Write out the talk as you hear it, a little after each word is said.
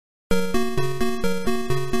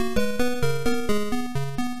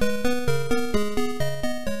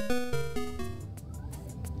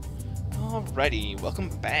Alrighty, welcome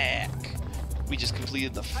back. We just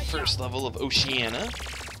completed the first level of Oceania,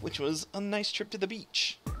 which was a nice trip to the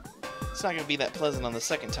beach. It's not going to be that pleasant on the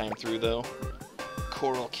second time through, though.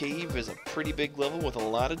 Coral Cave is a pretty big level with a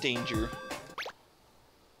lot of danger.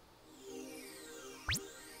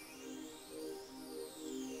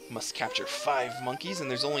 Must capture 5 monkeys, and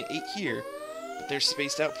there's only 8 here, but they're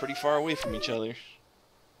spaced out pretty far away from each other.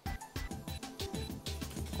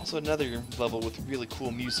 Also another level with really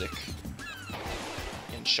cool music.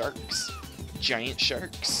 And sharks. Giant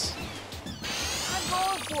sharks. I'm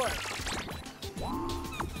going for it.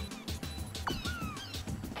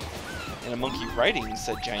 And a monkey riding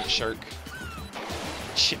said giant shark.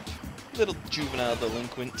 Chip. Little juvenile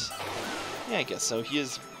delinquent. Yeah, I guess so. He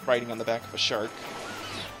is riding on the back of a shark.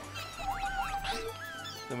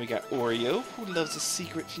 Then we got Oreo, who loves a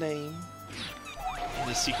secret flame.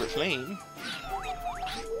 And the secret flame,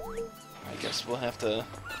 I guess we'll have to...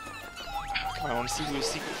 Come on, I want to see who his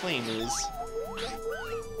secret flame is.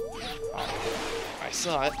 Oh, I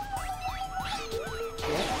saw it.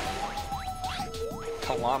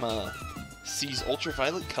 Kalama sees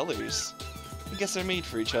ultraviolet colors. I guess they're made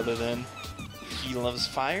for each other then. He loves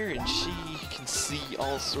fire and she can see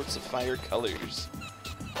all sorts of fire colors.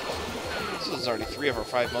 So there's already 3 of our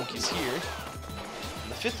 5 monkeys here.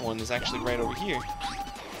 And the 5th one is actually right over here.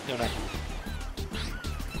 No, not here.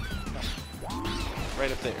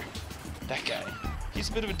 Right up there. That guy. He's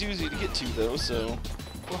a bit of a doozy to get to, though, so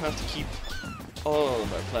we'll have to keep all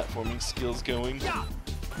of our platforming skills going.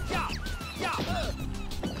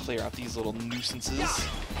 Clear out these little nuisances.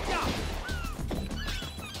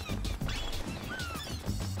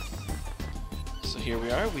 So here we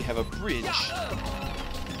are. We have a bridge.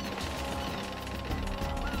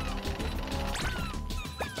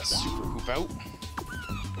 Get that super hoop out.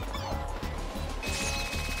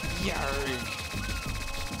 Yarg.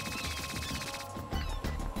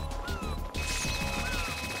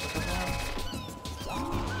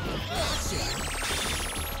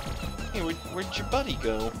 Hey, where'd your buddy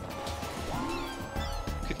go?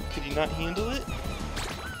 Could he not handle it?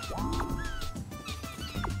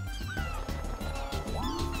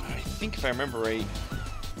 I think if I remember right,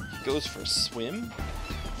 he goes for a swim.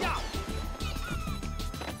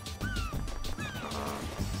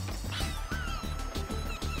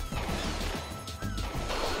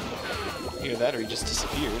 Either that or he just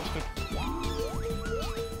disappeared.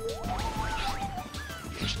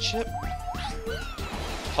 There's Chip.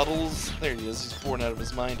 Puddles. There he is. He's born out of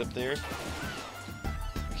his mind up there.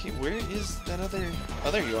 Okay, where is that other... Oh,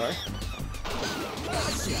 there you are.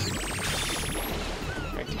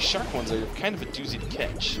 Alright, these shark ones are kind of a doozy to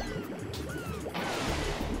catch.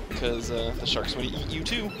 Because the sharks want to eat you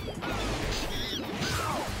too.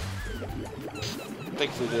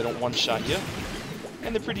 Thankfully they don't one-shot you.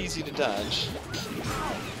 And they're pretty easy to dodge.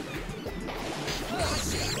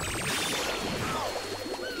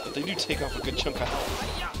 But they do take off a good chunk of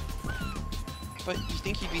health. But you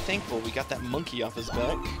think he'd be thankful we got that monkey off his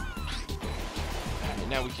back. And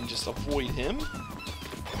now we can just avoid him.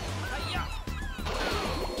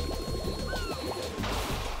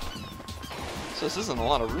 So this isn't a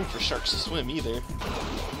lot of room for sharks to swim either.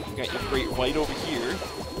 You got your great white over here,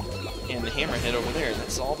 and the hammerhead over there.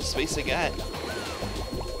 That's all the space they got.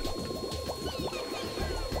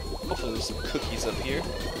 Hopefully there's some cookies up here.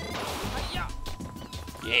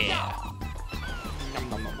 Yeah! Nom,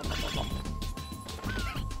 nom, nom, nom, nom, nom.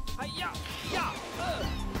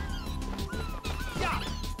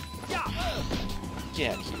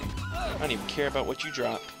 Get out of here. I don't even care about what you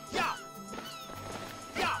drop.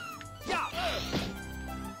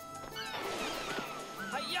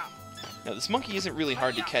 Now this monkey isn't really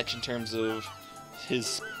hard to catch in terms of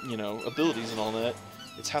his, you know, abilities and all that.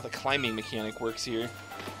 It's how the climbing mechanic works here.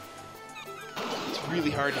 It's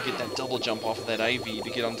really hard to get that double jump off of that ivy to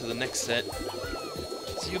get onto the next set.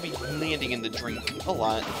 So you'll be landing in the drink a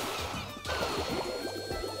lot.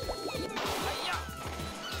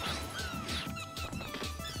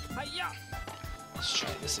 Let's try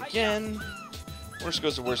this again. Worst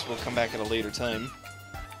goes to worst, we'll come back at a later time.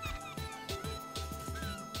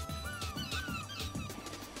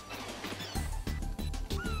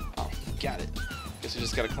 Oh, got it. Guess we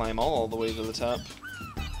just gotta climb all the way to the top.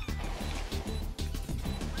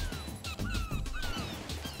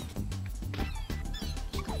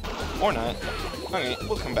 Or not. Okay,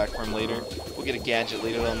 we'll come back for him later. We'll get a gadget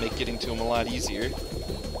later that'll make getting to him a lot easier.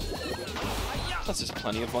 Plus there's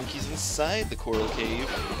plenty of monkeys inside the coral cave.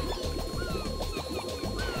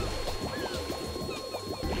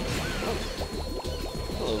 Oh.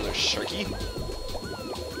 Hello there, Sharky.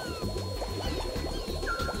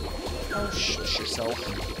 Oh, shush yourself.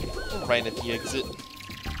 right at the exit.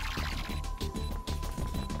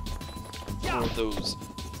 For those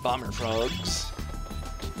bomber frogs.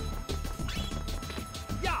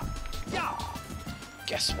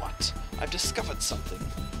 Guess what? I've discovered something.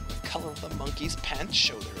 The color of the monkey's pants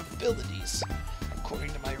show their abilities.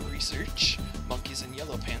 According to my research, monkeys in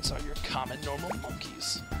yellow pants are your common normal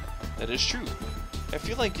monkeys. That is true. I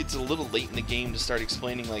feel like it's a little late in the game to start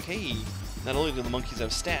explaining like, hey, not only do the monkeys have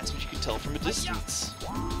stats, but you can tell from a distance.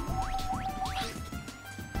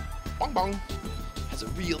 Bong bong has a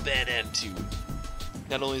real bad attitude.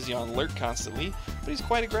 Not only is he on alert constantly, but he's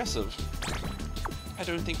quite aggressive. I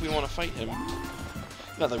don't think we want to fight him.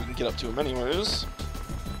 Not that we can get up to him anyways.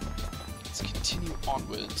 Let's continue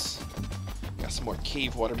onwards. Got some more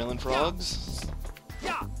cave watermelon frogs.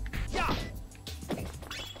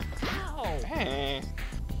 Hey.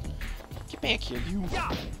 Get back here, you.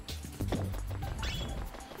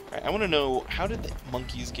 Alright, I want to know, how did the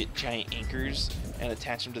monkeys get giant anchors and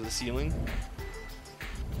attach them to the ceiling?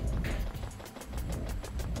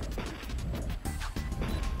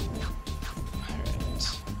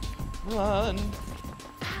 Alright. Run!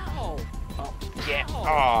 Oh, yeah.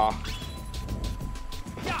 Aw.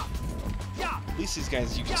 At least these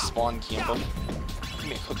guys, you can spawn camp them. Give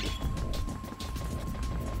me a cookie.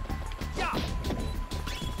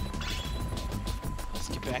 Let's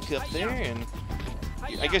get back up there, and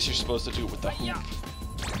I guess you're supposed to do it with the hoop.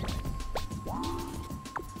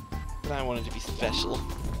 But I wanted to be special.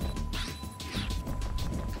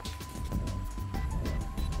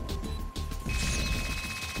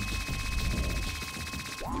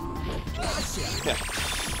 Yeah,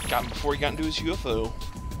 got him before he got into his UFO.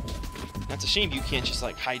 That's a shame you can't just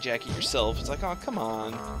like hijack it yourself. It's like, oh, come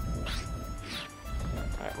on. Alright,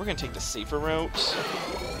 we're gonna take the safer route.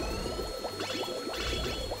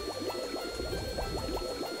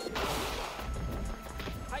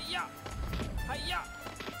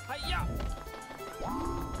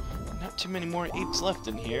 Not too many more apes left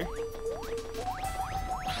in here.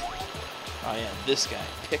 Oh yeah, this guy,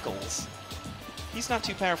 Pickles. He's not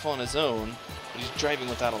too powerful on his own, but he's driving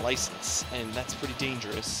without a license, and that's pretty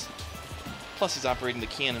dangerous. Plus he's operating the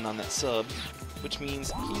cannon on that sub, which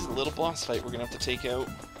means he's a little boss fight we're gonna have to take out.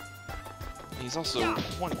 And he's also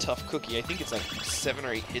one tough cookie. I think it's like 7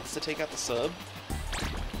 or 8 hits to take out the sub.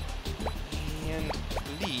 And I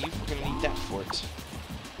believe we're gonna need that for it.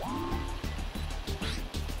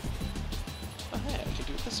 Oh yeah, we can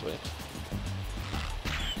do it this way.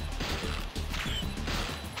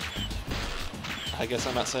 I guess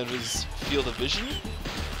I'm outside of his field of vision.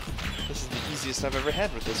 This is the easiest I've ever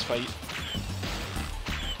had with this fight.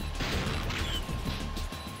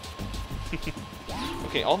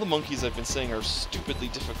 Okay, all the monkeys I've been saying are stupidly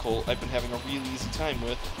difficult. I've been having a really easy time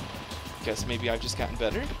with. Guess maybe I've just gotten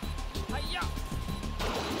better?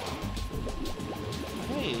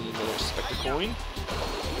 Hey, another Spectre coin.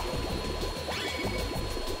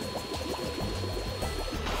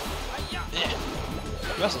 Yeah.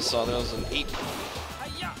 You also saw there was an ape.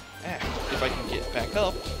 If I can get back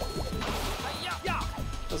up.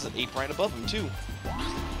 There's an ape right above him, too.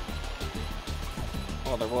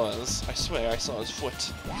 Oh, there was. I swear I saw his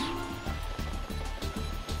foot.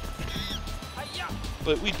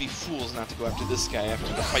 But we'd be fools not to go after this guy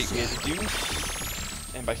after the fight we had to do.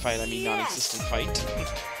 And by fight, I mean non-existent fight.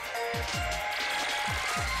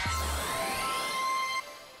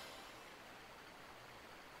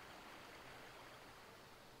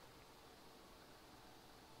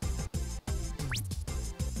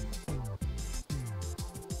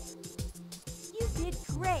 You did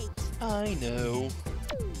great. I know.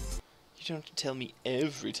 You don't have to tell me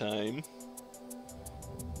every time.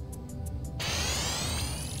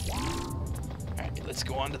 Alright, let's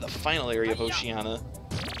go on to the final area of Oceania.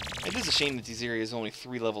 It is a shame that these areas are only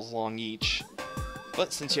 3 levels long each.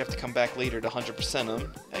 But since you have to come back later to 100%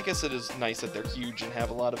 them, I guess it is nice that they're huge and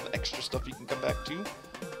have a lot of extra stuff you can come back to.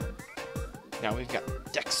 Now we've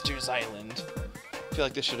got Dexter's Island. I feel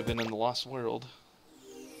like this should have been in the Lost World.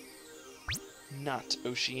 Not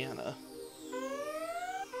Oceania.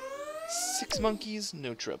 6 monkeys,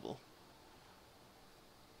 no trouble.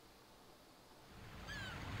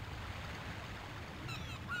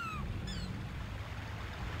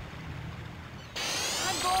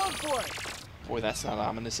 I'm going for it. Boy, that's not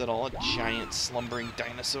ominous at all. A giant slumbering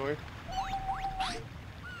dinosaur.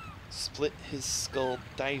 Split his skull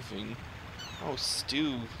diving. Oh,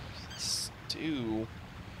 Stu. Stu.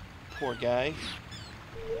 Poor guy.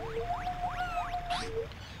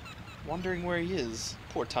 Wondering where he is.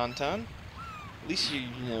 Poor Tauntaun. At least you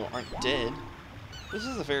know, aren't dead. This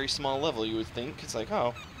is a very small level, you would think. It's like,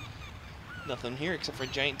 oh, nothing here except for a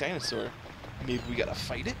giant dinosaur. Maybe we gotta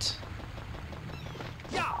fight it?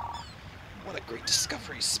 What a great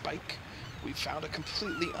discovery, Spike. We've found a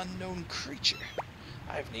completely unknown creature.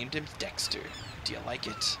 I've named him Dexter. Do you like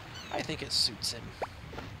it? I think it suits him.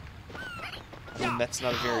 I mean, that's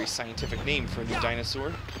not a very scientific name for a new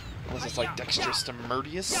dinosaur. Unless it's like Dextrus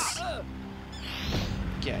Demerdius.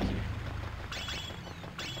 Get out here.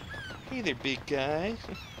 Hey there, big guy.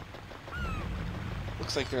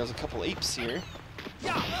 Looks like there's a couple apes here.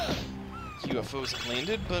 UFOs have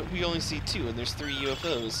landed, but we only see 2, and there's 3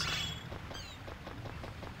 UFOs.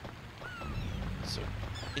 So,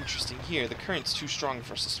 interesting here. The current's too strong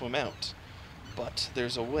for us to swim out. But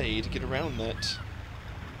there's a way to get around that.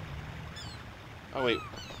 Oh wait,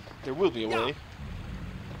 there will be a way.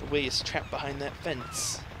 The way is trapped behind that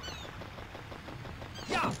fence.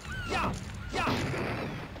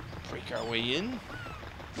 Break our way in.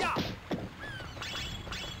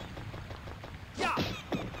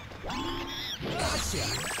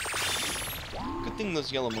 Good thing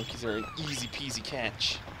those yellow monkeys are an easy peasy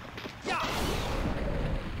catch.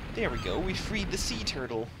 There we go, we freed the sea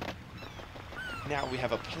turtle. Now we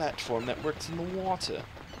have a platform that works in the water.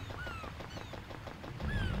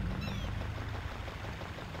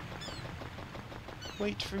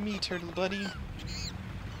 Wait for me, turtle buddy.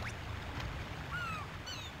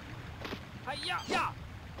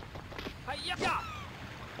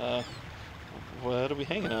 What are we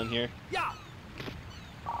hanging on here?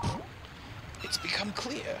 It's become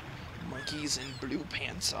clear. Monkeys in blue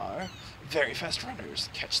pants are very fast runners.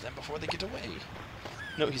 Catch them before they get away.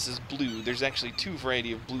 No, he says blue. There's actually 2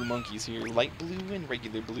 varieties of blue monkeys here. Light blue and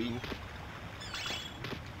regular blue.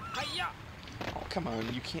 Oh, come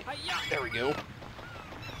on, you can't... There we go.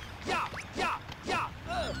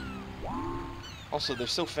 Also, they're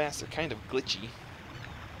so fast, they're kind of glitchy.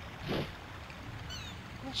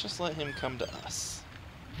 Let's just let him come to us.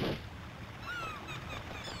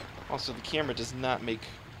 Also, the camera does not make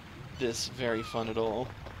this very fun at all.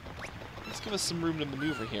 Let's give us some room to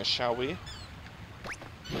maneuver here, shall we?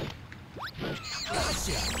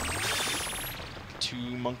 2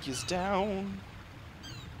 monkeys down.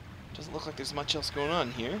 Doesn't look like there's much else going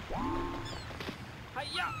on here.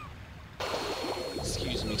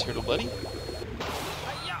 Excuse me, turtle buddy.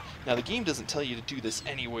 Now, the game doesn't tell you to do this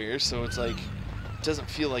anywhere, so it's like, it doesn't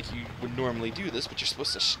feel like you would normally do this, but you're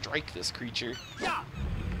supposed to strike this creature.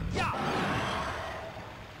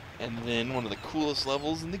 And then one of the coolest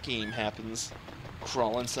levels in the game happens.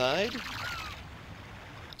 Crawl inside.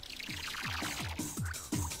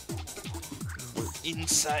 We're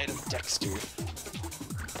inside of Dexter.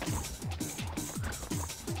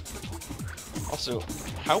 Also,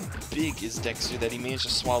 how big is Dexter that he managed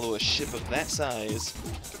to swallow a ship of that size?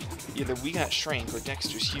 Either we got shrank or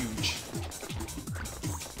Dexter's huge.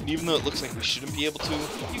 And even though it looks like we shouldn't be able to,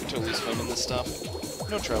 you can totally swim in this stuff.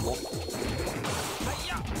 No trouble.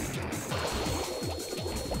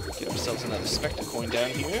 Get ourselves another Spectre coin down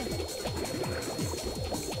here.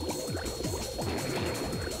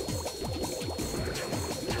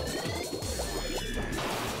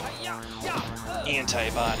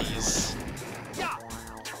 Antibodies.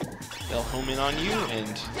 They'll home in on you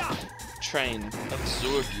and try and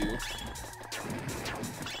absorb you.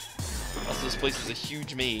 Also, this place is a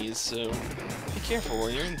huge maze, so be careful while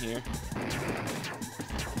you're in here.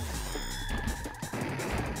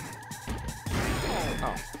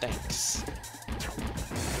 Oh, thanks.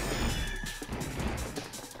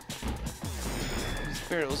 These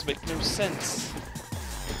barrels make no sense.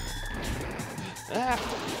 Ah!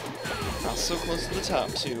 Oh, so close to the top,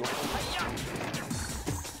 too.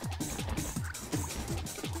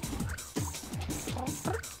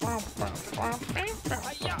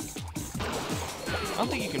 I don't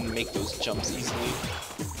think you can make those jumps easily.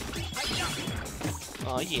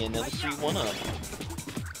 Oh yeah, another free 1-up.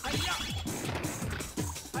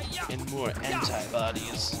 And more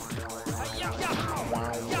antibodies.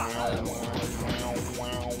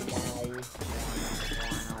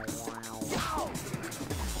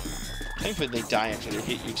 Thankfully they die after they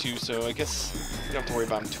hit you too, so I guess you don't have to worry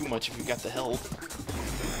about them too much if you've got the health.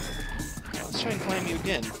 Right, let's try and climb you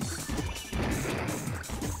again.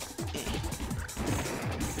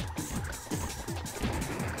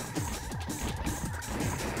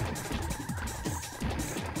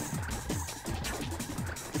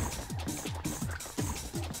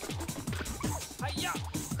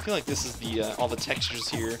 I feel like this is the, all the textures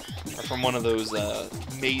here are from one of those,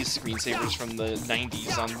 maze screensavers from the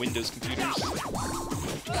 90s on Windows computers.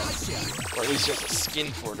 Or at least just a skin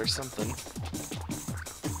for it or something.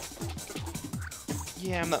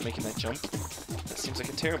 Yeah, I'm not making that jump. That seems like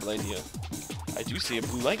a terrible idea. I do see a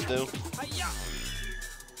blue light, though.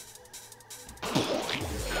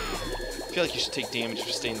 I feel like you should take damage if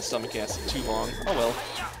you stay in the stomach acid too long. Oh well.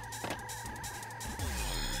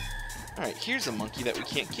 Alright, here's a monkey that we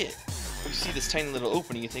can't get. You see this tiny little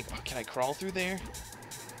opening, you think, oh, can I crawl through there?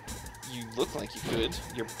 You look like you could.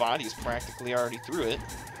 Your body's practically already through it.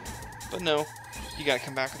 But no, you gotta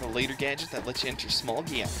come back with a later gadget that lets you enter small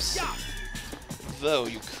gaps. Though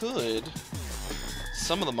you could...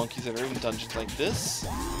 Some of the monkeys that are in dungeons like this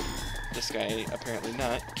guy apparently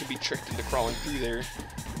not, can be tricked into crawling through there,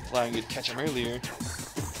 allowing you to catch him earlier.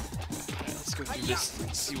 Alright, let's go do this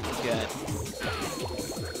and see what we got.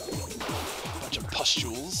 Bunch of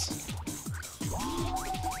pustules.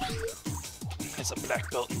 Has a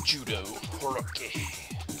black belt in judo. Horoke.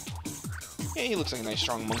 Yeah, he looks like a nice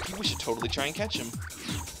strong monkey. We should totally try and catch him.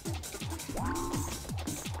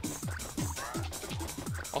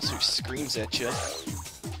 Also, he screams at you.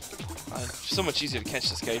 So much easier to catch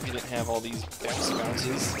this guy if you didn't have all these bouncy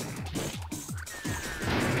bounces.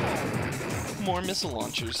 More missile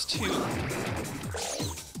launchers, too.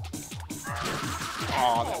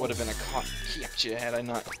 Aw, that would have been a capture had I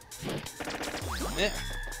not...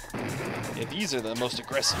 Yeah, these are the most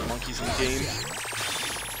aggressive monkeys in the game.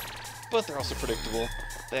 But they're also predictable.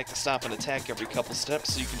 They have to stop and attack every couple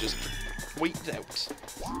steps, so you can just wait it out.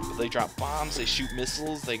 But they drop bombs, they shoot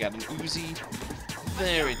missiles, they got an Uzi.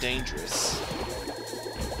 Very dangerous.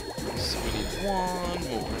 So we need one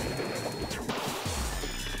more.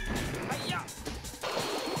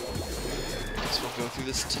 So we'll go through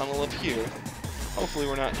this tunnel up here. Hopefully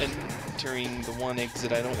we're not entering the one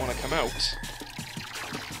exit I don't want to come out.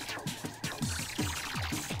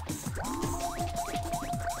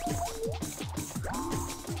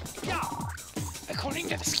 According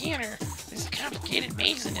to the scanner, there's a complicated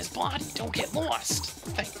maze in his body. Don't get lost.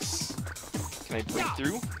 Thanks. Can I break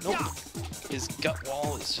through? Nope. His gut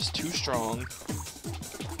wall is just too strong.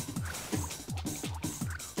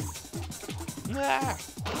 Ah!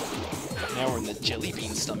 Now we're in the jelly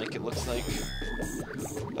bean stomach, it looks like.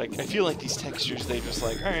 Like, I feel like these textures, they just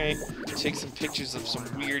like, alright, take some pictures of some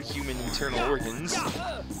weird human internal organs,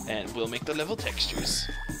 and we'll make the level textures.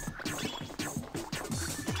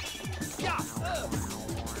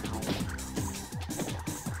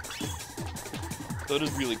 That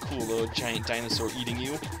is really cool though, a giant dinosaur eating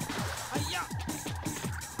you.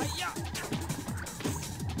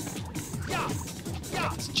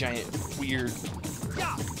 This giant, weird,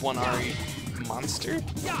 one-eyed monster?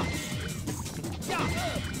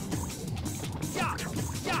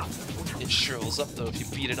 It shrills up though if you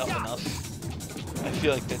beat it up enough. I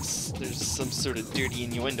feel like there's some sort of dirty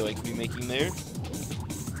innuendo I could be making there.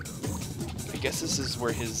 I guess this is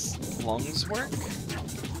where his lungs work?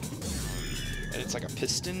 And it's like a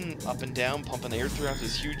piston up and down, pumping air throughout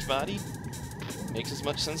his huge body. Makes as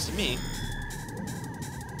much sense to me.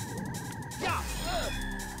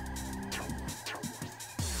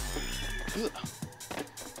 Ugh.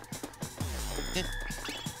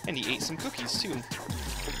 And he ate some cookies too.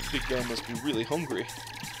 Big guy must be really hungry.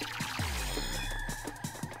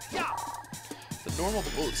 The normal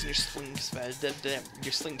bullets in your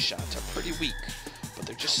slingshots are pretty weak, but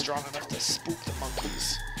they're just strong enough to spook the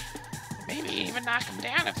monkeys. Maybe even knock them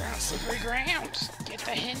down if they're on slippery ground. Get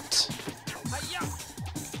the hint?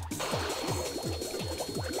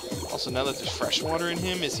 Also, now that there's fresh water in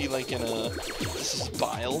him, is he like in a... This is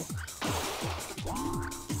bile?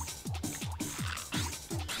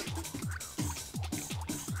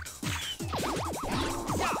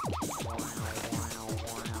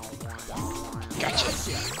 Gotcha!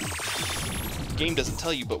 The game doesn't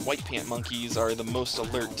tell you, but white pant monkeys are the most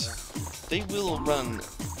alert. They will run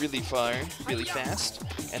really far, really fast,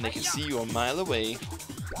 and they can see you a mile away.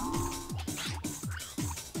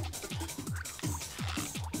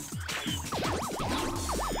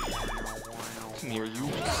 Come here, you.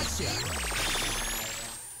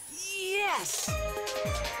 Yes!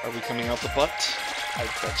 Are we coming out the butt? I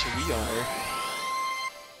bet you we are.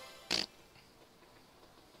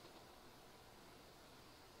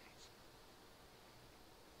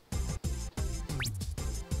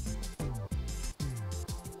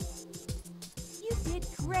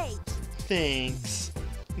 Great. Thanks.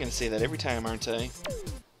 I'm gonna say that every time, aren't I?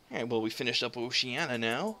 Alright, well, we finished up Oceania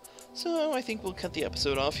now, so I think we'll cut the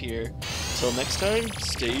episode off here. Until next time,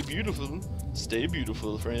 stay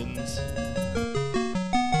beautiful, friends.